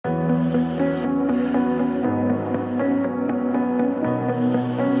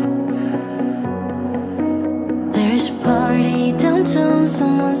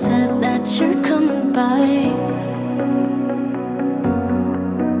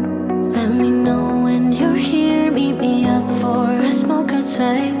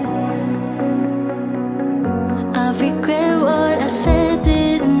say. I regret what I said,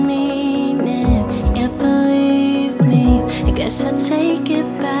 didn't mean it. Yeah, believe me, I guess I'll take it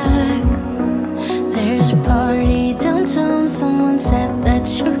back. There's a party downtown, someone said that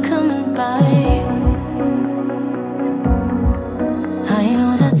you're coming by. I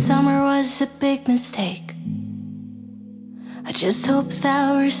know that summer was a big mistake. I just hope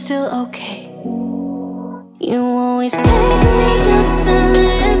that we're still okay. You always pick me up and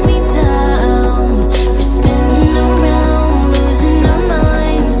let me down. We're spinning around, losing our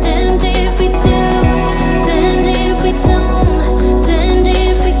minds. Damned if we do, damned if we don't, damned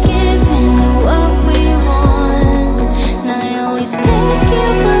if we give in what we want. And I always pick you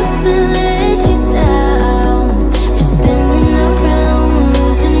up and let you down. We're spinning around,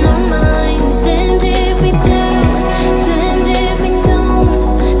 losing our minds. Damned if we do, damned if we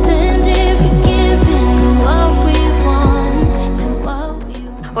don't, damned if we give in what we want to what we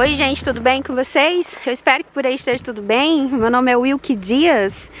want. Oi gente, tudo bem com vocês? Eu espero que por aí esteja tudo bem. Meu nome é Wilke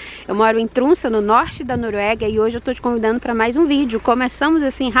Dias, eu moro em Tromsø, no norte da Noruega, e hoje eu tô te convidando para mais um vídeo. Começamos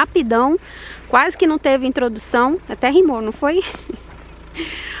assim rapidão, quase que não teve introdução, até rimou, não foi?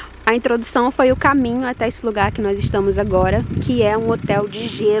 A introdução foi o caminho até esse lugar que nós estamos agora, que é um hotel de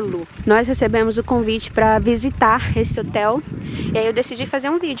gelo. Nós recebemos o convite para visitar esse hotel e aí eu decidi fazer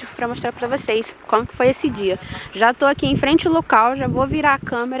um vídeo para mostrar para vocês como que foi esse dia. Já tô aqui em frente ao local, já vou virar a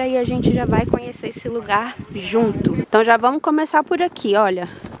câmera e a gente já vai conhecer esse lugar junto. Então já vamos começar por aqui, olha.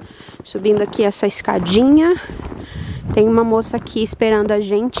 Subindo aqui essa escadinha, tem uma moça aqui esperando a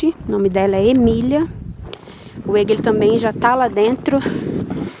gente, o nome dela é Emília. O Egel também já tá lá dentro.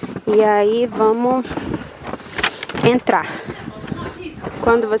 E aí vamos entrar.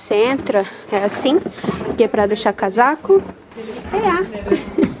 Quando você entra é assim, que é para deixar casaco.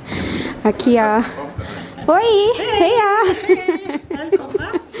 Aqui a oi,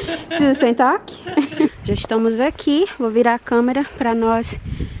 Tusen tack. Já estamos aqui. Vou virar a câmera para nós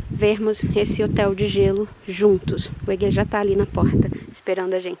vermos esse hotel de gelo juntos. O Egel já tá ali na porta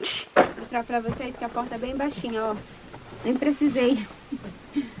esperando a gente. Vou mostrar para vocês que a porta é bem baixinha, ó. Nem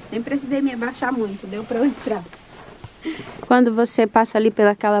precisei me abaixar muito, deu pra eu entrar. Quando você passa ali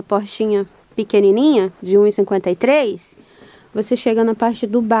pelaquela portinha pequenininha, de 1,53, você chega na parte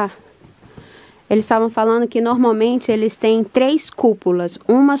do bar. Eles estavam falando que normalmente eles têm 3 cúpulas,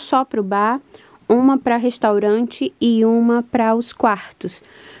 uma só pro bar, uma para restaurante e uma para os quartos.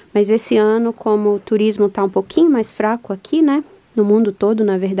 Mas esse ano, como o turismo tá um pouquinho mais fraco aqui, né? No mundo todo,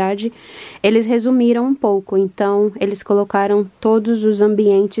 na verdade, eles resumiram um pouco. Então, eles colocaram todos os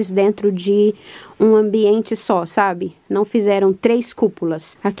ambientes dentro de um ambiente só, sabe? Não fizeram 3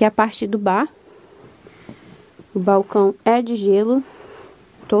 cúpulas. Aqui é a parte do bar. O balcão é de gelo.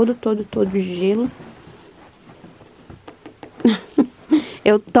 Todo de gelo.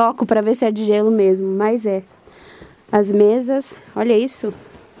 Eu toco para ver se é de gelo mesmo, mas é. As mesas, olha isso.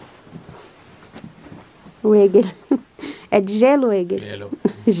 O Egel. É de gelo, Egel?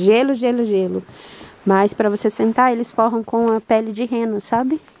 Gelo. Gelo. Mas para você sentar, eles forram com a pele de rena,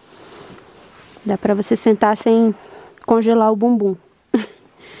 sabe? Dá para você sentar sem congelar o bumbum.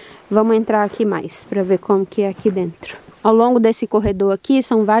 Vamos entrar aqui mais para ver como que é aqui dentro. Ao longo desse corredor aqui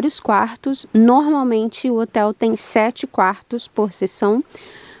são vários quartos. Normalmente o hotel tem 7 quartos por sessão.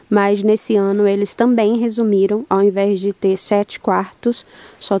 Mas nesse ano eles também resumiram, ao invés de ter 7 quartos,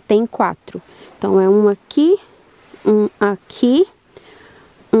 só tem 4. Então é um aqui, um aqui,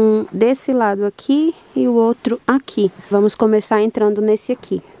 um desse lado aqui e o outro aqui. Vamos começar entrando nesse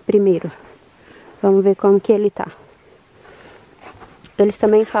aqui primeiro. Vamos ver como que ele tá. Eles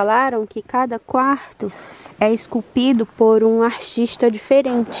também falaram que cada quarto é esculpido por um artista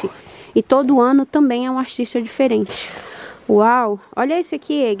diferente. E todo ano também é um artista diferente. Uau! Olha esse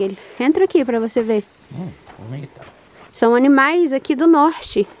aqui, Egel. Entra aqui para você ver. Bonita. São animais aqui do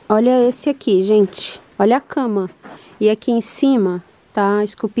norte. Olha esse aqui, gente. Olha a cama. E aqui em cima tá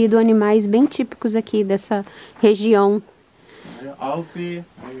esculpido animais bem típicos aqui dessa região. Alce,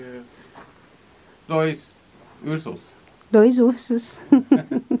 2 ursos. 2 ursos.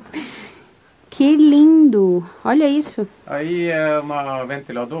 Que lindo! Olha isso. Aí é uma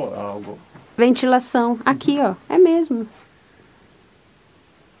ventilador, algo. Ventilação. Aqui, ó. É mesmo.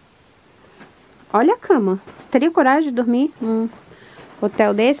 Olha a cama. Você teria coragem de dormir num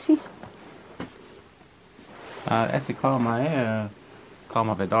hotel desse? Essa cama é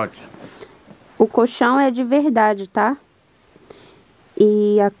cama verdade. O colchão é de verdade, tá?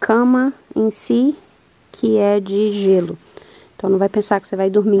 E a cama em si, que é de gelo. Então não vai pensar que você vai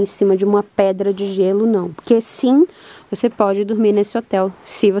dormir em cima de uma pedra de gelo, não. Porque sim, você pode dormir nesse hotel,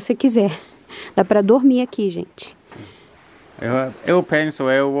 se você quiser. Dá pra dormir aqui, gente. Eu penso,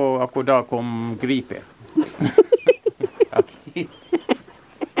 eu vou acordar com gripe. Aqui.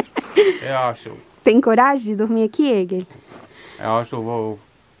 Eu acho. Tem coragem de dormir aqui, Egel? Eu acho que vou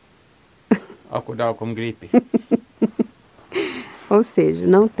acordar com gripe. Ou seja,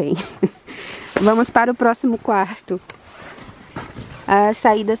 não tem. Vamos para o próximo quarto. As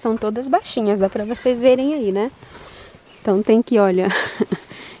saídas são todas baixinhas, dá pra vocês verem aí, né? Então tem que, olha,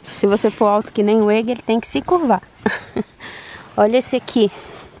 se você for alto que nem o Egel, ele tem que se curvar. Olha esse aqui.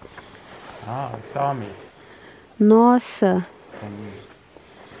 Ah, some. Nossa.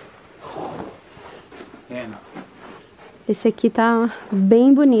 Esse aqui tá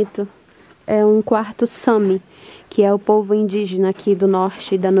bem bonito. É um quarto Sami, que é o povo indígena aqui do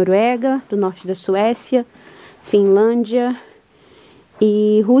norte da Noruega, do norte da Suécia, Finlândia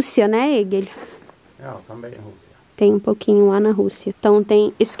e Rússia, né, Egel? Também Rússia. Tem um pouquinho lá na Rússia. Então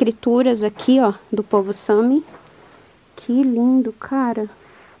tem escrituras aqui, ó, do povo Sami. Que lindo, cara.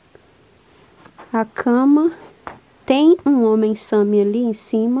 A cama. Tem um homem Sami ali em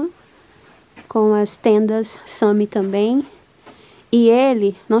cima, com as tendas Sami também. E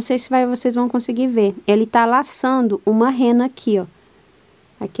ele, não sei se vocês vão conseguir ver, ele tá laçando uma rena aqui, ó.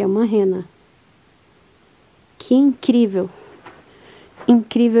 Aqui é uma rena. Que incrível.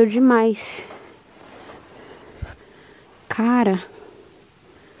 Incrível demais. Cara.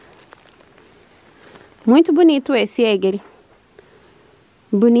 Muito bonito esse, Egel.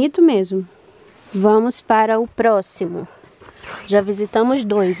 Bonito mesmo. Vamos para o próximo. Já visitamos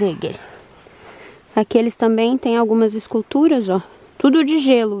 2, Egel. Aqui eles também têm algumas esculturas, ó. Tudo de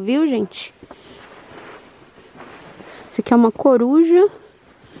gelo, viu, gente? Esse aqui é uma coruja.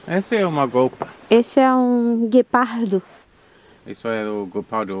 Essa é uma golpa. Esse é um guepardo. Isso é o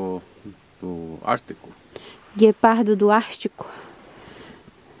guepardo do Artico. Guepardo do Ártico.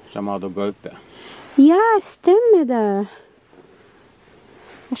 Chamado golpa. Ja, stämmer där.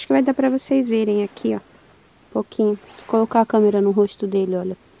 Acho que vai dar pra vocês verem aqui, ó. Um pouquinho. Vou colocar a câmera no rosto dele,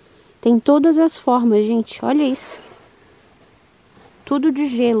 olha. Tem todas as formas, gente. Olha isso. Tudo de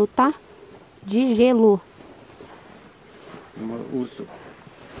gelo, tá? De gelo. Um urso.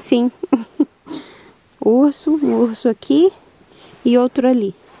 Sim. Um urso aqui e outro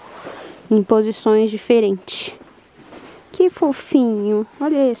ali. Em posições diferentes. Que fofinho.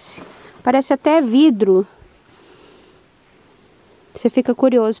 Olha esse. Parece até vidro. Você fica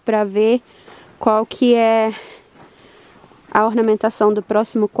curioso para ver qual que é a ornamentação do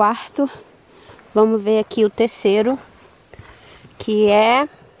próximo quarto. Vamos ver aqui o terceiro, que é...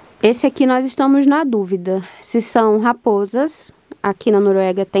 Esse aqui nós estamos na dúvida se são raposas. Aqui na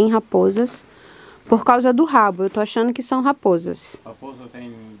Noruega tem raposas. Por causa do rabo, eu tô achando que são raposas. Raposa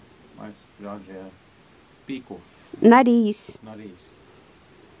tem mais grande pico. Nariz. Nariz.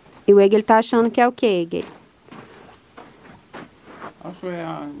 E o Egel tá achando que é o que, Egel? Acho que é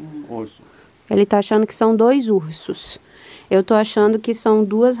um urso. Ele tá achando que são 2 ursos. Eu tô achando que são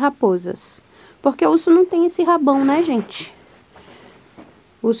 2 raposas. Porque o urso não tem esse rabão, né, gente?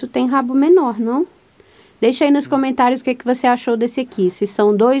 O urso tem rabo menor, não? Deixa aí nos comentários o que você achou desse aqui. Se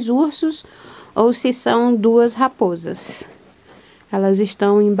são 2 ursos ou se são 2 raposas. Elas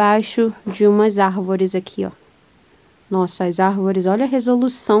estão embaixo de umas árvores aqui, ó. Nossa, as árvores, olha a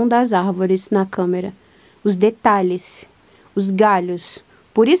resolução das árvores na câmera. Os detalhes, os galhos.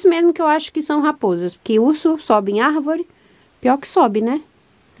 Por isso mesmo que eu acho que são raposas. Porque urso sobe em árvore, pior que sobe, né?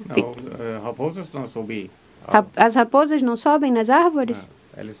 Não, raposas não sobem. As raposas não sobem nas árvores?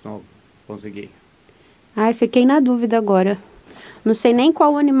 Eles não conseguem. Ai, fiquei na dúvida agora. Não sei nem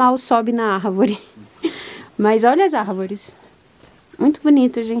qual animal sobe na árvore. Mas olha as árvores. Muito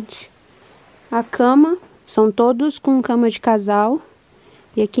bonito, gente. A cama, são todos com cama de casal.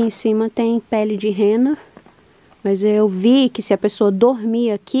 E aqui em cima tem pele de rena. Mas eu vi que se a pessoa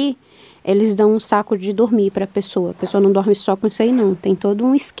dormir aqui, eles dão um saco de dormir para a pessoa. A pessoa não dorme só com isso aí, não. Tem todo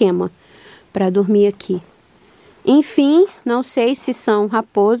um esquema para dormir aqui. Enfim, não sei se são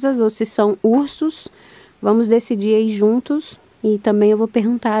raposas ou se são ursos. Vamos decidir aí juntos. E também eu vou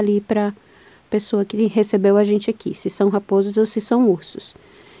perguntar ali para pessoa que recebeu a gente aqui, se são raposas ou se são ursos.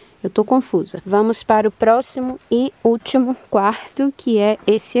 Eu tô confusa. Vamos para o próximo e último quarto, que é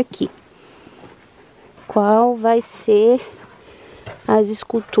esse aqui. Qual vai ser as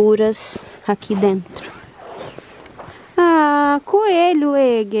esculturas aqui dentro? Ah, coelho,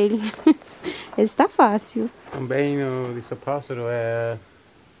 Egel. Esse tá fácil. Também esse pássaro é...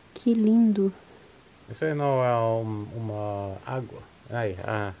 Que lindo. Isso não é uma água.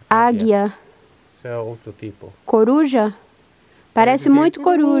 Águia. Isso é outro tipo. Coruja? Parece muito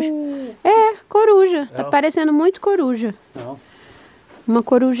coruja. É, coruja. Tá parecendo muito coruja. Não. Uma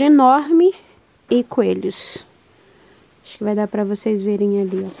coruja enorme e coelhos. Acho que vai dar pra vocês verem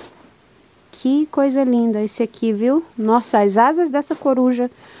ali, ó. Que coisa linda esse aqui, viu? Nossa, as asas dessa coruja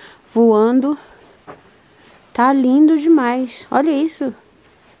voando. Tá lindo demais. Olha isso.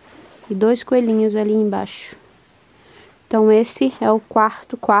 E 2 coelhinhos ali embaixo. Então esse é o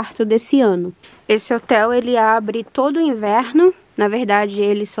quarto desse ano. Esse hotel ele abre todo o inverno. Na verdade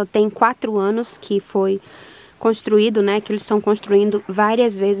ele só tem 4 anos que foi construído, né? Que eles estão construindo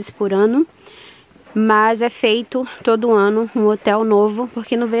várias vezes por ano. Mas é feito todo ano um hotel novo,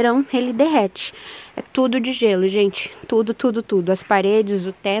 porque no verão ele derrete. É tudo de gelo, gente. Tudo, tudo, tudo. As paredes,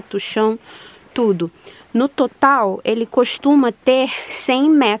 o teto, o chão, tudo. No total, ele costuma ter 100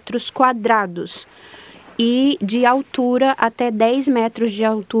 metros quadrados. E de altura até 10 metros de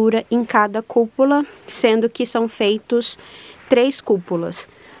altura em cada cúpula, sendo que são feitos 3 cúpulas.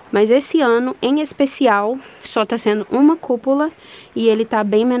 Mas esse ano, em especial, só está sendo uma cúpula e ele está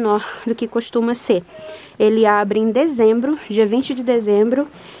bem menor do que costuma ser. Ele abre em dezembro, dia 20 de dezembro,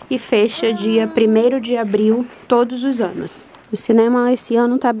 e fecha dia 1º de abril, todos os anos. O cinema esse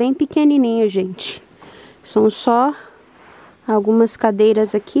ano está bem pequenininho, gente. São só algumas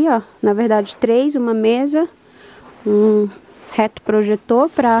cadeiras aqui, ó. Na verdade, 3, uma mesa, um reto projetor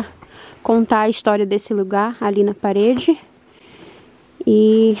para contar a história desse lugar ali na parede.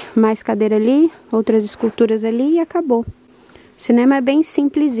 E mais cadeira ali, outras esculturas ali e acabou. O cinema é bem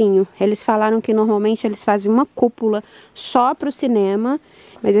simplesinho. Eles falaram que normalmente eles fazem uma cúpula só para o cinema.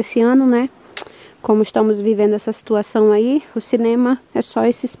 Mas esse ano, né, como estamos vivendo essa situação aí, o cinema é só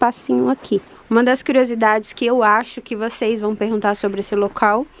esse espacinho aqui. Uma das curiosidades que eu acho que vocês vão perguntar sobre esse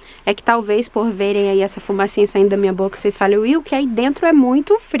local é que talvez por verem aí essa fumacinha saindo da minha boca, vocês falem, Will, que aí dentro é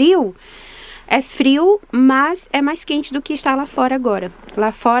muito frio. É frio, mas é mais quente do que está lá fora agora.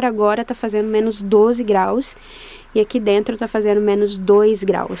 Lá fora agora tá fazendo menos 12 graus e aqui dentro tá fazendo menos 2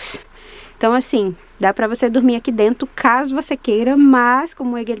 graus. Então assim, dá pra você dormir aqui dentro caso você queira, mas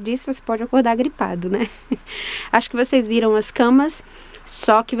como o Egel disse, você pode acordar gripado, né? Acho que vocês viram as camas,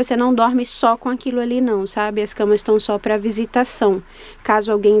 só que você não dorme só com aquilo ali não, sabe? As camas estão só para visitação.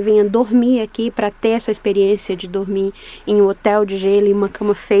 Caso alguém venha dormir aqui para ter essa experiência de dormir em um hotel de gelo e uma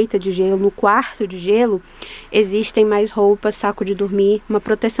cama feita de gelo, no quarto de gelo, existem mais roupas, saco de dormir, uma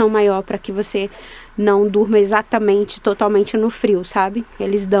proteção maior para que você não durma exatamente, totalmente no frio, sabe?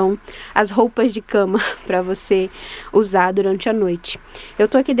 Eles dão as roupas de cama para você usar durante a noite. Eu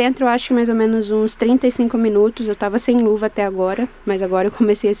tô aqui dentro, eu acho que mais ou menos uns 35 minutos, eu tava sem luva até agora, mas agora eu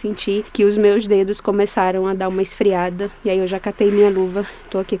comecei a sentir que os meus dedos começaram a dar uma esfriada, e aí eu já catei minha luva,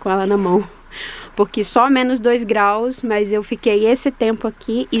 tô aqui com ela na mão. Porque só menos 2 graus, mas eu fiquei esse tempo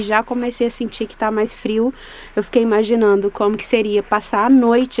aqui e já comecei a sentir que tá mais frio. Eu fiquei imaginando como que seria passar a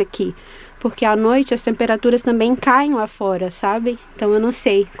noite aqui. Porque à noite as temperaturas também caem lá fora, sabe? Então eu não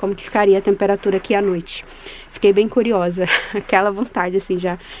sei como que ficaria a temperatura aqui à noite. Fiquei bem curiosa, aquela vontade assim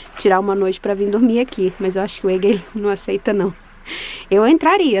já tirar uma noite para vir dormir aqui, mas eu acho que o Egel não aceita não. Eu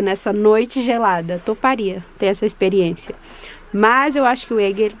entraria nessa noite gelada, toparia ter essa experiência. Mas eu acho que o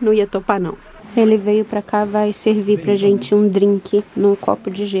Egel não ia topar não. Ele veio pra cá, vai servir pra gente um drink num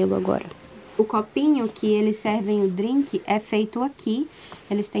copo de gelo agora. O copinho que eles servem o drink é feito aqui.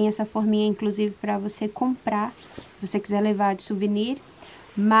 Eles têm essa forminha, inclusive, para você comprar, se você quiser levar de souvenir.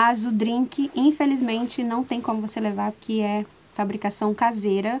 Mas o drink, infelizmente, não tem como você levar, porque é fabricação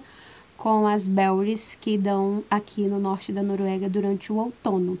caseira com as berries que dão aqui no norte da Noruega durante o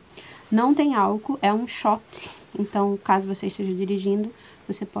outono. Não tem álcool, é um shot. Então, caso você esteja dirigindo,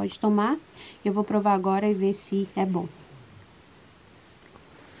 você pode tomar. Eu vou provar agora e ver se é bom.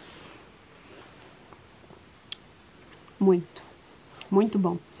 Muito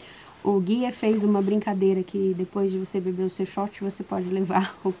bom. O guia fez uma brincadeira que depois de você beber o seu shot, você pode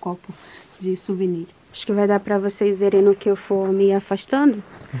levar o copo de souvenir. Acho que vai dar pra vocês verem no que eu for me afastando.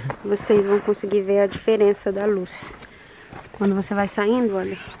 Vocês vão conseguir ver a diferença da luz. Quando você vai saindo,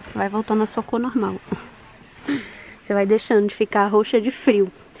 olha, você vai voltando à sua cor normal. Você vai deixando de ficar roxa de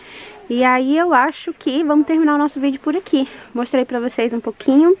frio. E aí eu acho que vamos terminar o nosso vídeo por aqui. Mostrei pra vocês um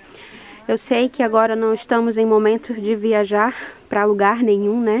pouquinho. Eu sei que agora não estamos em momento de viajar para lugar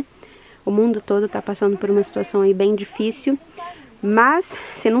nenhum, né? O mundo todo está passando por uma situação aí bem difícil. Mas,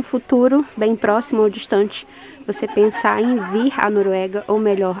 se no futuro, bem próximo ou distante, você pensar em vir à Noruega, ou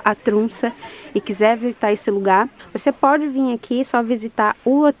melhor, a Tromsø, e quiser visitar esse lugar, você pode vir aqui só visitar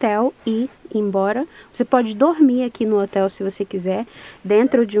o hotel e ir embora. Você pode dormir aqui no hotel se você quiser,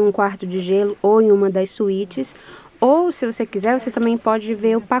 dentro de um quarto de gelo ou em uma das suítes. Ou, se você quiser, você também pode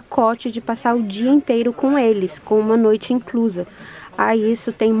ver o pacote de passar o dia inteiro com eles, com uma noite inclusa. a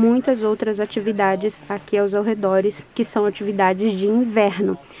isso tem muitas outras atividades aqui aos arredores, que são atividades de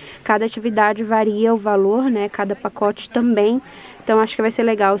inverno. Cada atividade varia o valor, né? Cada pacote também. Então acho que vai ser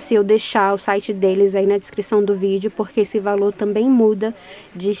legal se eu deixar o site deles aí na descrição do vídeo, porque esse valor também muda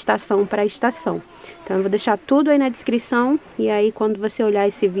de estação para estação. Então eu vou deixar tudo aí na descrição, e aí quando você olhar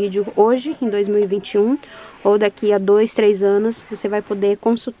esse vídeo hoje, em 2021, ou daqui a 2, 3 anos, você vai poder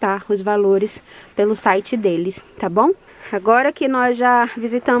consultar os valores pelo site deles, tá bom? Agora que nós já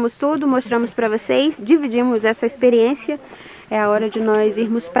visitamos tudo, mostramos para vocês, dividimos essa experiência, é a hora de nós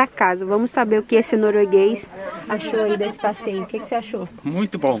irmos para casa. Vamos saber o que esse norueguês achou aí desse passeio. O que você achou?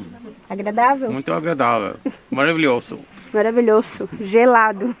 Muito bom. Agradável? Muito agradável. Maravilhoso. Maravilhoso.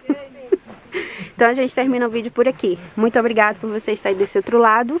 Gelado. Então a gente termina o vídeo por aqui. Muito obrigado por você estar aí desse outro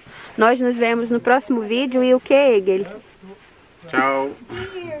lado. Nós nos vemos no próximo vídeo. E o que, Egel? Tchau.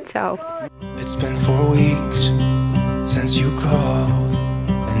 Tchau. It's been 4 weeks since you called,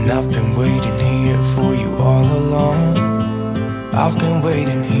 and I've been waiting here for you all along. I've been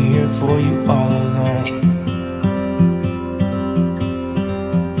waiting here for you all along.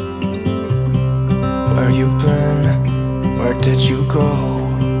 Where you been? Where did you go?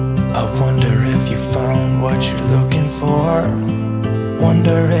 I wonder if you found what you're looking for.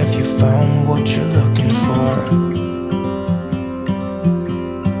 Wonder if you found what you're looking for.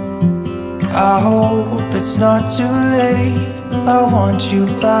 I hope it's not too late. I want you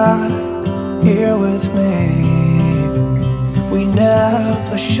back here with me. We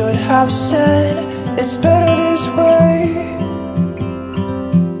never should have said it's better this way.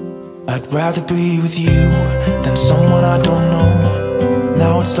 I'd rather be with you than someone I don't know.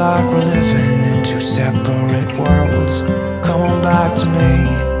 Now it's like we're living in 2 separate worlds. Come on back to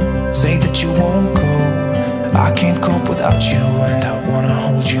me, say that you won't go. I can't cope without you and I wanna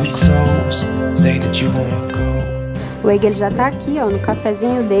hold you close. Say that you won't go. O Egel já tá aqui, ó, no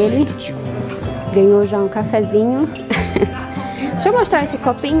cafezinho dele. Ganhou já um cafezinho. Deixa eu mostrar esse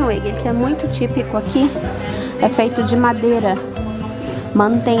copinho, Egel, que é muito típico aqui. É feito de madeira.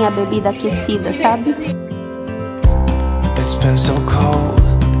 Mantém a bebida aquecida, sabe? It's been so cold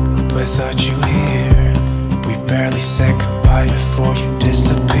without you here. We barely said goodbye before you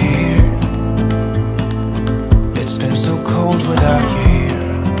disappeared.